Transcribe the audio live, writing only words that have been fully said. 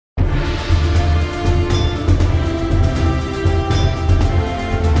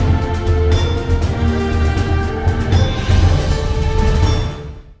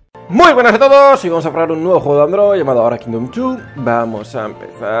Muy buenas a todos y vamos a probar un nuevo juego de Android llamado ahora Kingdom 2. Vamos a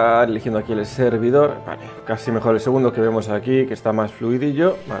empezar eligiendo aquí el servidor. Vale, casi mejor el segundo que vemos aquí, que está más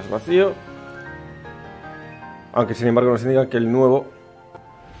fluidillo, más vacío. Aunque sin embargo nos indican que el nuevo,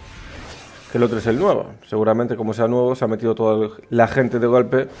 que el otro es el nuevo. Seguramente como sea nuevo se ha metido toda la gente de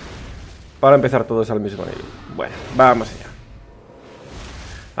golpe para empezar todos al mismo nivel. Bueno, vamos allá.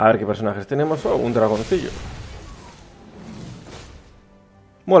 A ver qué personajes tenemos. Oh, un dragoncillo.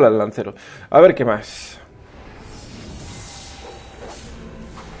 Mola el lancero. A ver qué más.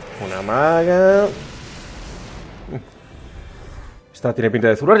 Una maga. Esta tiene pinta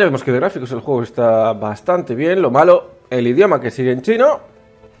de zurrar. Ya vemos que de gráficos el juego está bastante bien. Lo malo, el idioma que sigue en chino.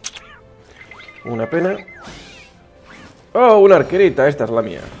 Una pena. Oh, una arquerita. Esta es la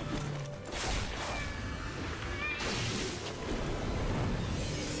mía.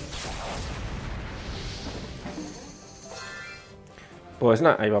 Pues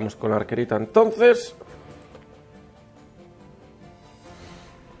nada, ahí vamos con la arquerita entonces.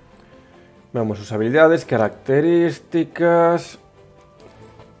 Veamos sus habilidades, características.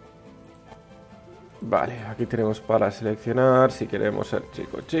 Vale, aquí tenemos para seleccionar si queremos ser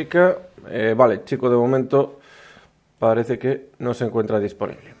chico o chica. Vale, chico de momento parece que no se encuentra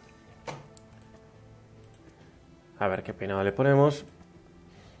disponible. A ver qué peinado le ponemos.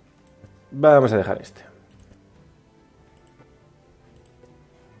 Vamos a dejar este.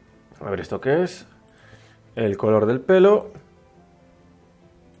 A ver, ¿esto qué es? El color del pelo.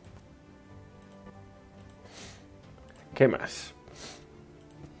 ¿Qué más?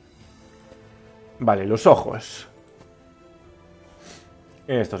 Vale, los ojos.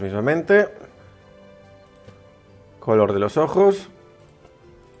 Estos mismamente. Color de los ojos.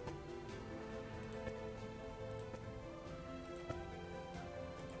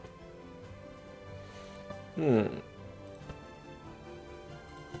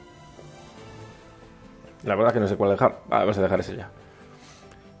 La verdad que no sé cuál dejar. Vale, vamos a dejar ese ya.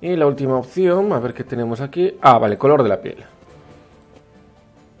 Y la última opción, a ver qué tenemos aquí. Ah, vale, color de la piel.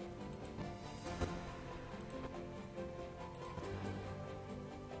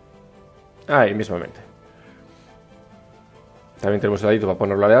 Ahí mismamente. También tenemos el ladito para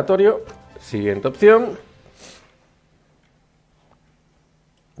ponerlo aleatorio. Siguiente opción.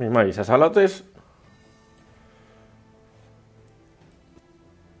 Misma salotes.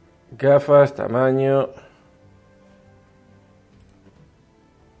 Gafas, tamaño.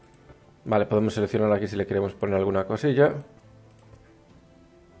 Vale, podemos seleccionar aquí si le queremos poner alguna cosilla.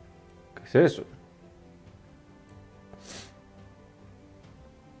 ¿Qué es eso?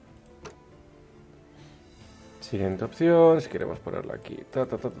 Siguiente opción, si queremos ponerla aquí.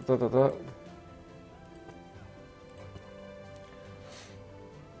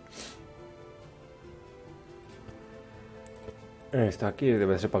 Esta aquí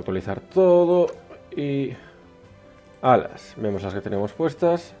debe ser para actualizar todo. Y alas, vemos las que tenemos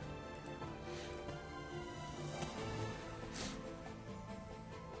puestas.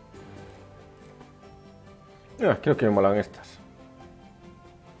 Creo que me molan estas.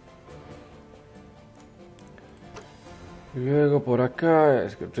 Y luego por acá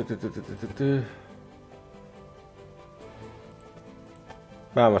es que...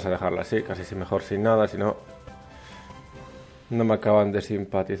 Vamos a dejarla así, casi mejor sin nada, si no... No me acaban de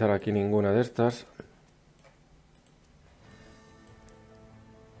simpatizar aquí ninguna de estas.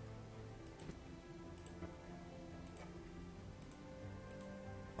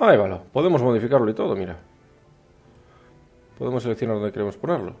 Ahí va, podemos modificarlo y todo, mira. Podemos seleccionar dónde queremos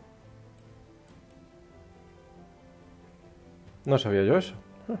ponerlo. No sabía yo eso.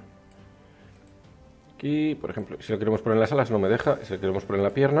 Aquí, por ejemplo, si lo queremos poner en las alas no me deja. Si lo queremos poner en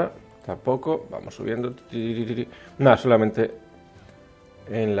la pierna, tampoco. Vamos subiendo. Nada, solamente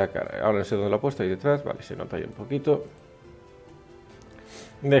en la cara. Ahora no sé dónde lo he puesto, ahí detrás. Vale, se nota ahí un poquito.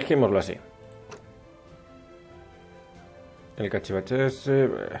 Dejémoslo así. El cachivache ese...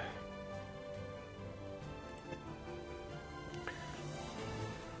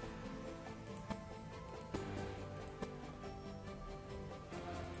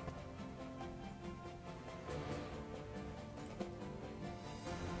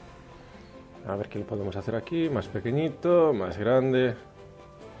 A ver qué le podemos hacer aquí. Más pequeñito, más grande.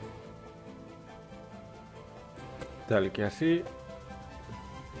 Tal que así.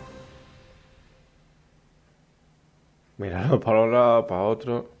 Míralo para un lado, para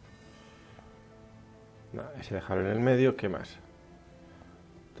otro. Nada, ese dejarlo en el medio. ¿Qué más?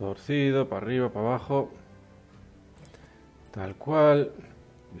 Torcido, para arriba, para abajo. Tal cual.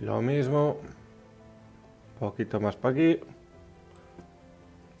 Lo mismo. Un poquito más para aquí.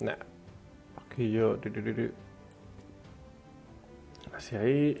 Nada. Aquí yo... Así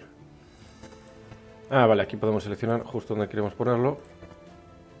ahí. Ah, vale, aquí podemos seleccionar justo donde queremos ponerlo.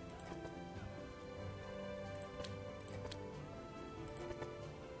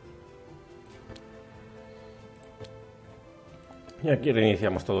 Y aquí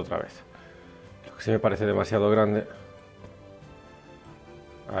reiniciamos todo otra vez. Lo que sí me parece demasiado grande.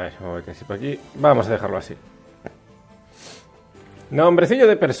 A ver, vamos a ver qué para aquí. Vamos a dejarlo así. Nombrecillo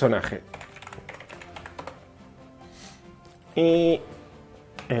de personaje. Y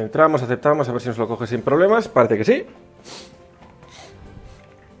entramos, aceptamos, a ver si nos lo coge sin problemas. Parece que sí.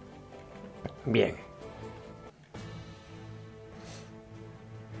 Bien.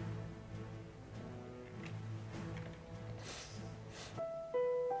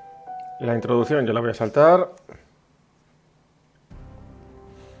 La introducción yo la voy a saltar.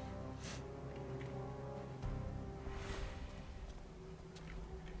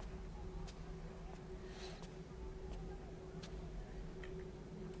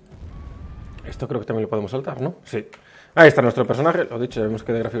 Esto creo que también lo podemos saltar, ¿no? Sí. Ahí está nuestro personaje. Lo dicho, ya vemos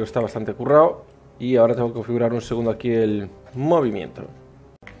que de gráfico está bastante currado. Y ahora tengo que configurar un segundo aquí el movimiento.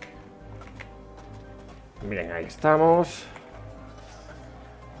 Bien, ahí estamos.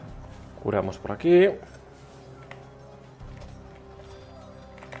 Curamos por aquí.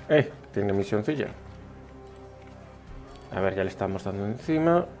 Tiene misioncilla. A ver, ya le estamos dando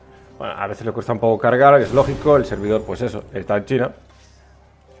encima. Bueno, a veces le cuesta un poco cargar, es lógico. El servidor, pues eso, está en China.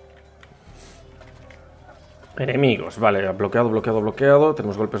 Enemigos, vale, bloqueado, bloqueado, bloqueado.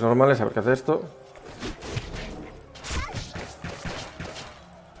 Tenemos golpes normales, a ver qué hace esto.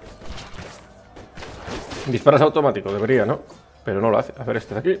 Disparas automático, debería, ¿no? Pero no lo hace. A ver,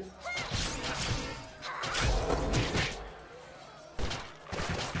 este de aquí.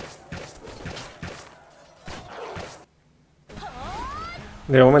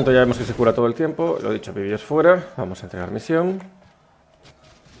 De momento ya vemos que se cura todo el tiempo. Lo dicho, vídeos fuera. Vamos a entregar misión.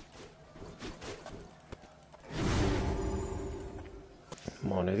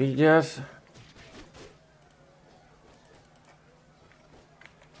 Monedillas.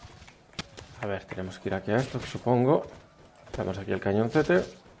 A ver, tenemos que ir aquí a esto, supongo. Tenemos aquí el cañoncete.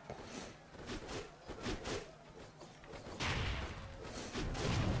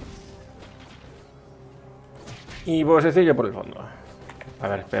 Y bosecillo por el fondo. A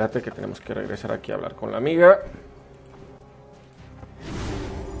ver, espérate que tenemos que regresar aquí a hablar con la amiga.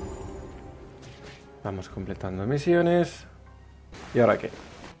 Vamos completando misiones. ¿Y ahora qué?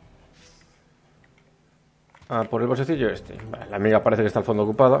 Ah, por el bosecillo este. Vale, la amiga parece que está al fondo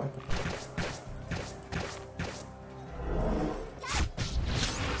ocupada.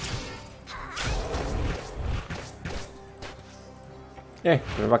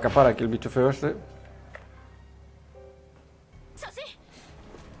 Me va a capar aquí el bicho feo este.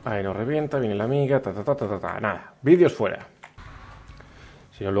 Ahí nos revienta, viene la amiga, nada, vídeos fuera.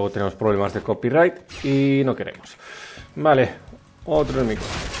 Si no, luego tenemos problemas de copyright y no queremos. Vale, otro enemigo.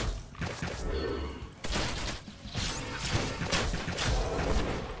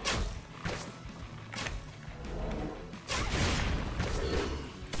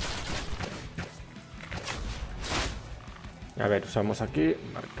 A ver, usamos aquí,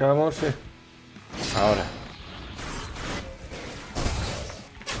 marcamos. Ahora.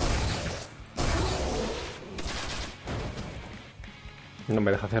 No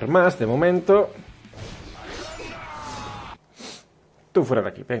me deja hacer más de momento. Tú fuera de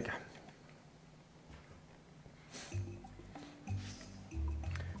aquí, venga.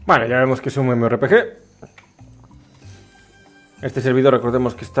 Vale, ya vemos que es un MMORPG. Este servidor,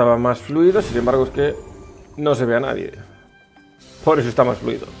 recordemos que estaba más fluido, sin embargo es que no se ve a nadie. Por eso está más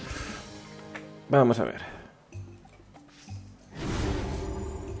fluido. Vamos a ver.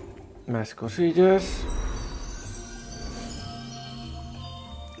 Más cosillas.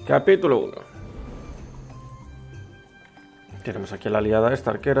 Capítulo 1. Tenemos aquí a la aliada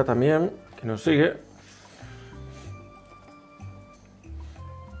esta arquera también, que nos sigue.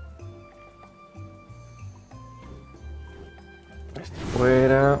 Este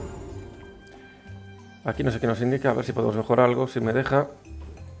fuera. Aquí no sé qué nos indica, a ver si podemos mejorar algo, si me deja.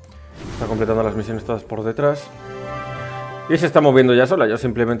 Está completando las misiones todas por detrás. Y se está moviendo ya sola, yo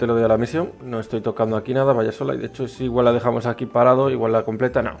simplemente le doy a la misión. No estoy tocando aquí nada, vaya sola. Y de hecho, si igual la dejamos aquí parado, igual la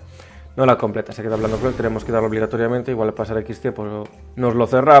completa, no. No la completa, se queda hablando con él, tenemos que darlo obligatoriamente. Igual al pasar X tiempo nos lo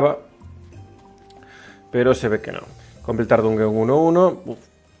cerraba. Pero se ve que no. Completar Dungeon 1-1.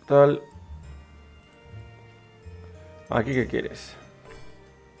 Tal. ¿Aquí qué quieres?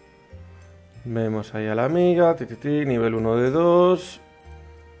 Vemos ahí a la amiga. Nivel 1 de 2.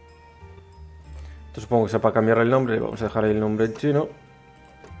 Esto supongo que sea para cambiar el nombre. Vamos a dejar ahí el nombre en chino.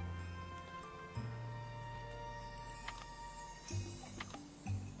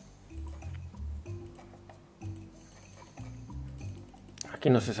 Aquí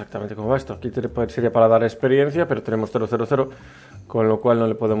no sé exactamente cómo va esto. Aquí sería para dar experiencia, pero tenemos 000, con lo cual no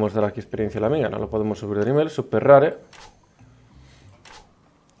le podemos dar aquí experiencia a la amiga. No lo podemos subir de nivel. Super rare.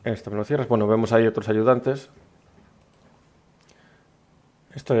 Esto me lo cierras. Bueno, vemos ahí otros ayudantes.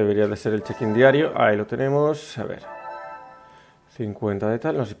 Esto debería de ser el check-in diario. Ahí lo tenemos. A ver. 50 de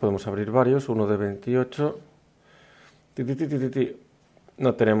tal. No sé si podemos abrir varios. Uno de 28.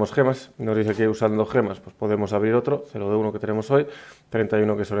 No tenemos gemas. Nos dice que usando gemas pues podemos abrir otro. 0 de 1 que tenemos hoy.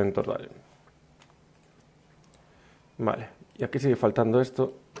 31 que son en total. Vale. Y aquí sigue faltando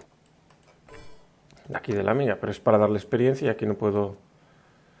esto. De aquí de la amiga. Pero es para darle experiencia. Y aquí no puedo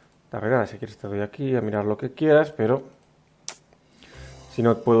darle nada. Si quieres te doy aquí a mirar lo que quieras. Pero si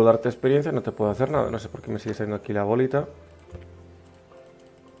no puedo darte experiencia no te puedo hacer nada. No sé por qué me sigue saliendo aquí la bolita.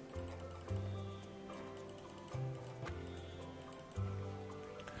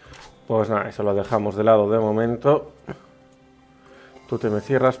 Pues nada, eso lo dejamos de lado de momento. Tú te me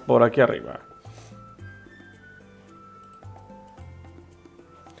cierras por aquí arriba.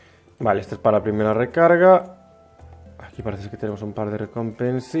 Vale, este es para la primera recarga. Aquí parece que tenemos un par de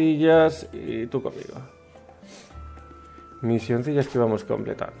recompensillas. Y tú conmigo. Misioncillas que vamos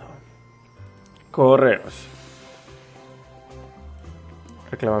completando. Correos.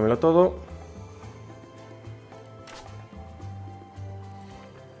 Reclámamelo todo.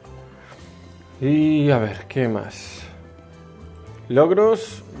 Y a ver, ¿qué más?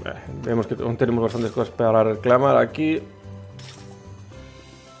 Logros. Vemos que aún tenemos bastantes cosas para reclamar aquí.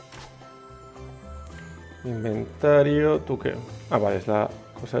 Inventario. ¿Tú qué? Ah, vale, es la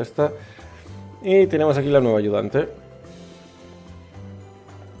cosa esta. Y tenemos aquí la nueva ayudante.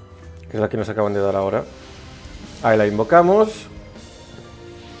 Que es la que nos acaban de dar ahora. Ahí la invocamos.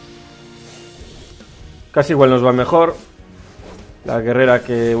 Casi igual nos va mejor la guerrera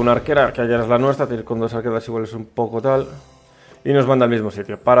que una arquera, que allá es la nuestra. Tiene con 2 arqueras igual es un poco tal. Y nos manda al mismo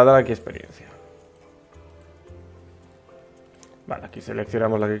sitio para dar aquí experiencia. Vale, aquí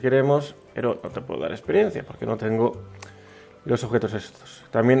seleccionamos la que queremos, pero no te puedo dar experiencia porque no tengo los objetos estos.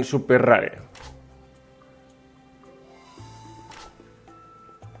 También super rare.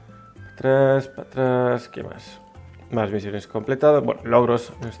 Para atrás, ¿qué más? Más misiones completadas, bueno,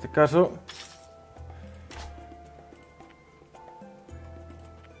 logros en este caso.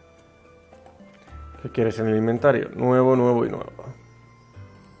 ¿Qué quieres en el inventario? Nuevo, nuevo y nuevo.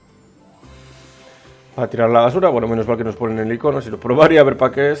 Para tirar la basura, bueno, menos mal que nos ponen el icono, si lo probaría a ver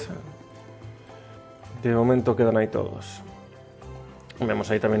para qué es. De momento quedan ahí todos.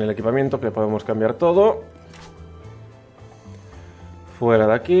 Vemos ahí también el equipamiento, que le podemos cambiar todo. Fuera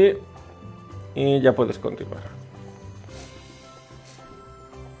de aquí. Y ya puedes continuar.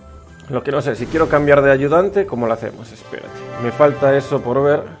 Lo que no sé, si quiero cambiar de ayudante, ¿cómo lo hacemos? Espérate. Me falta eso por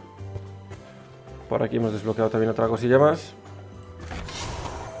ver. Por aquí hemos desbloqueado también otra cosilla más.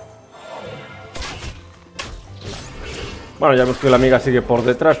 Bueno, ya vemos que la amiga sigue por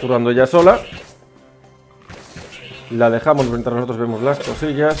detrás, turando ya sola. La dejamos mientras nosotros vemos las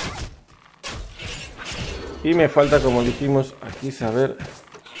cosillas. Y me falta, como dijimos, aquí saber...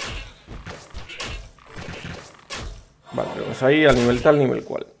 Vale, vamos ahí al nivel tal, nivel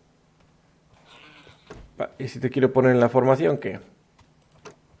cual. Vale, y si te quiero poner en la formación, ¿qué?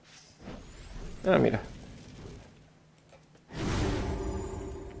 Ah, mira.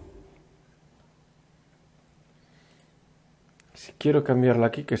 Si quiero cambiarla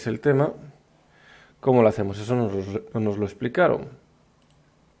aquí, que es el tema, ¿cómo lo hacemos? Eso no nos lo explicaron.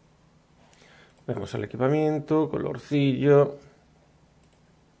 Vemos el equipamiento, colorcillo.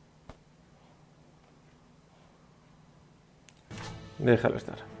 Déjalo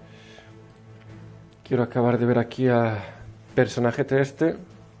estar. Quiero acabar de ver aquí a personajete este.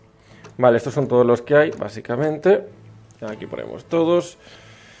 Vale, estos son todos los que hay, básicamente. Aquí ponemos todos.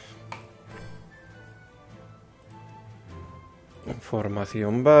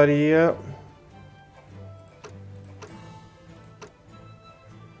 Información varia.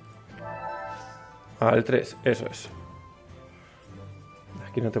 Al 3, eso es.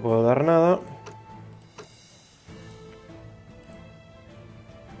 Aquí no te puedo dar nada.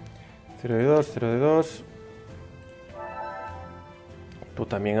 0 de 2, 0 de 2. Tú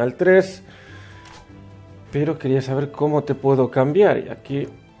también al 3. Pero quería saber cómo te puedo cambiar. Y aquí...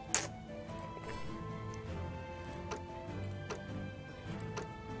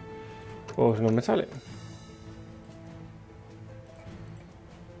 pues no me sale.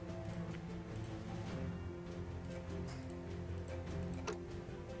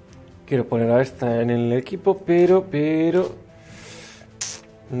 Quiero poner a esta en el equipo, pero...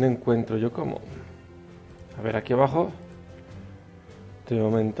 no encuentro yo cómo. A ver, aquí abajo. De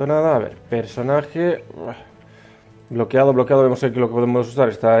momento nada. A ver, personaje. Bloqueado, bloqueado, vemos aquí lo que podemos usar,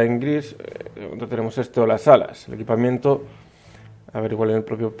 está en gris. Donde tenemos esto, las alas, el equipamiento. A ver, igual en el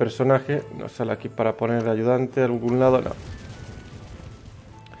propio personaje. Nos sale aquí para poner de ayudante a algún lado, no.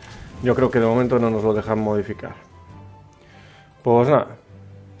 Yo creo que de momento no nos lo dejan modificar. Pues nada.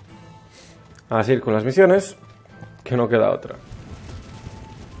 A seguir con las misiones, que no queda otra.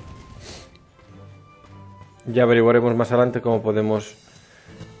 Ya averiguaremos más adelante cómo podemos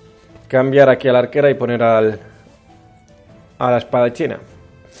cambiar aquí a la arquera y poner a la espadachina.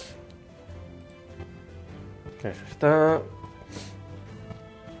 Eso está.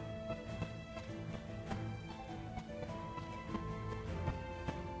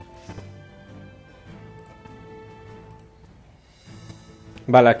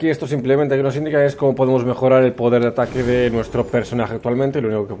 Vale, aquí esto simplemente que nos indica es cómo podemos mejorar el poder de ataque de nuestro personaje actualmente. Lo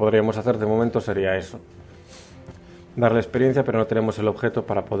único que podríamos hacer de momento sería eso. Darle experiencia, pero no tenemos el objeto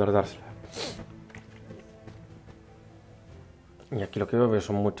para poder dársela. Y aquí lo que veo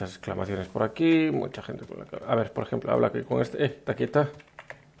son muchas exclamaciones por aquí, mucha gente con la cara. A ver, por ejemplo, habla aquí con este. Está quieta.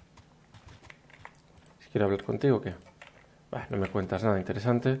 Si quiero hablar contigo, ¿qué? Bah, no me cuentas nada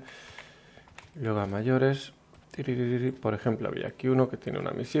interesante. Luego a mayores. Por ejemplo, había aquí uno que tiene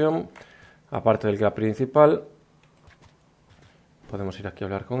una misión. Aparte del gap principal. Podemos ir aquí a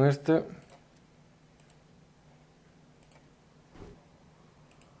hablar con este.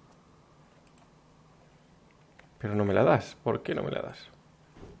 Pero no me la das. ¿Por qué no me la das?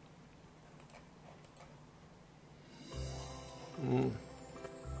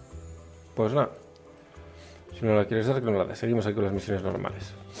 Pues nada. Si no la quieres dar, que no la des. Seguimos aquí con las misiones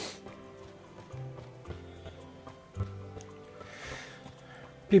normales.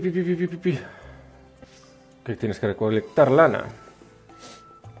 Que tienes que recolectar lana.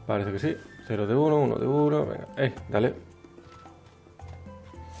 Parece que sí. 0 de 1, 1 de 1. Venga, dale.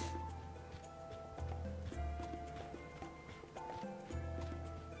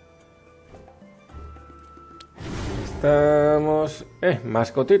 Estamos...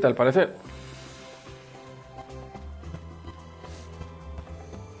 mascotita al parecer.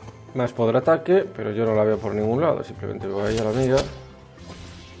 Más poder ataque, pero yo no la veo por ningún lado. Simplemente voy a ir a la amiga.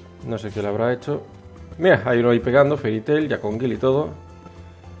 No sé qué le habrá hecho. Mira, hay uno ahí pegando, Fairy Tail, ya con Gil y todo.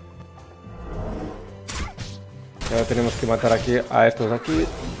 Y ahora tenemos que matar aquí a estos de aquí.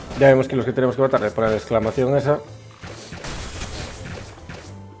 Ya vemos que los que tenemos que matar le ponen la exclamación esa.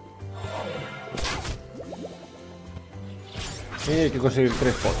 Y hay que conseguir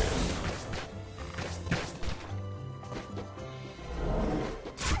 3 potes.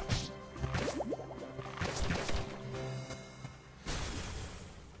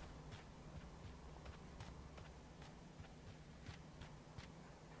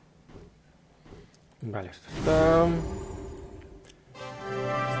 Vale, esto está.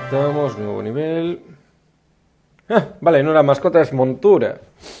 Estamos, nuevo nivel. Ah, vale, no era mascota, es montura.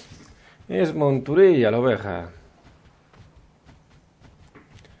 Es monturilla la oveja.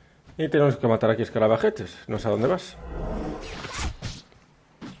 Y tenemos que matar aquí escarabajetes. No sé a dónde vas.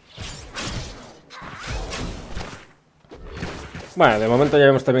 Bueno, de momento ya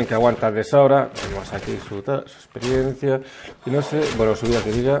vemos también que aguanta de sobra. Tenemos aquí su experiencia. Y no sé, bueno, su vida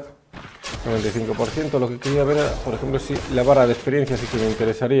que diga 95%. Lo que quería ver era, por ejemplo, si la barra de experiencia sí que me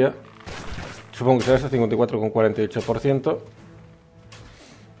interesaría. Supongo que será esta, 54,48%.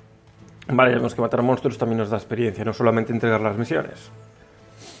 Vale, ya vemos que matar monstruos también nos da experiencia, no solamente entregar las misiones.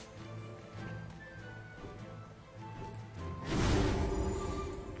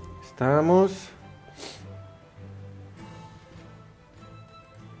 Estamos.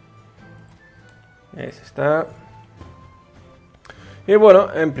 Ese está. Y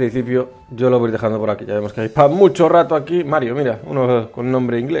bueno, en principio yo lo voy dejando por aquí. Ya vemos que hay para mucho rato aquí. Mario, mira, uno con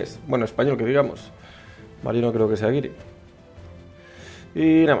nombre inglés. Bueno, español que digamos. Mario no creo que sea Guiri.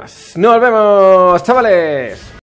 Y nada más. ¡Nos vemos, chavales!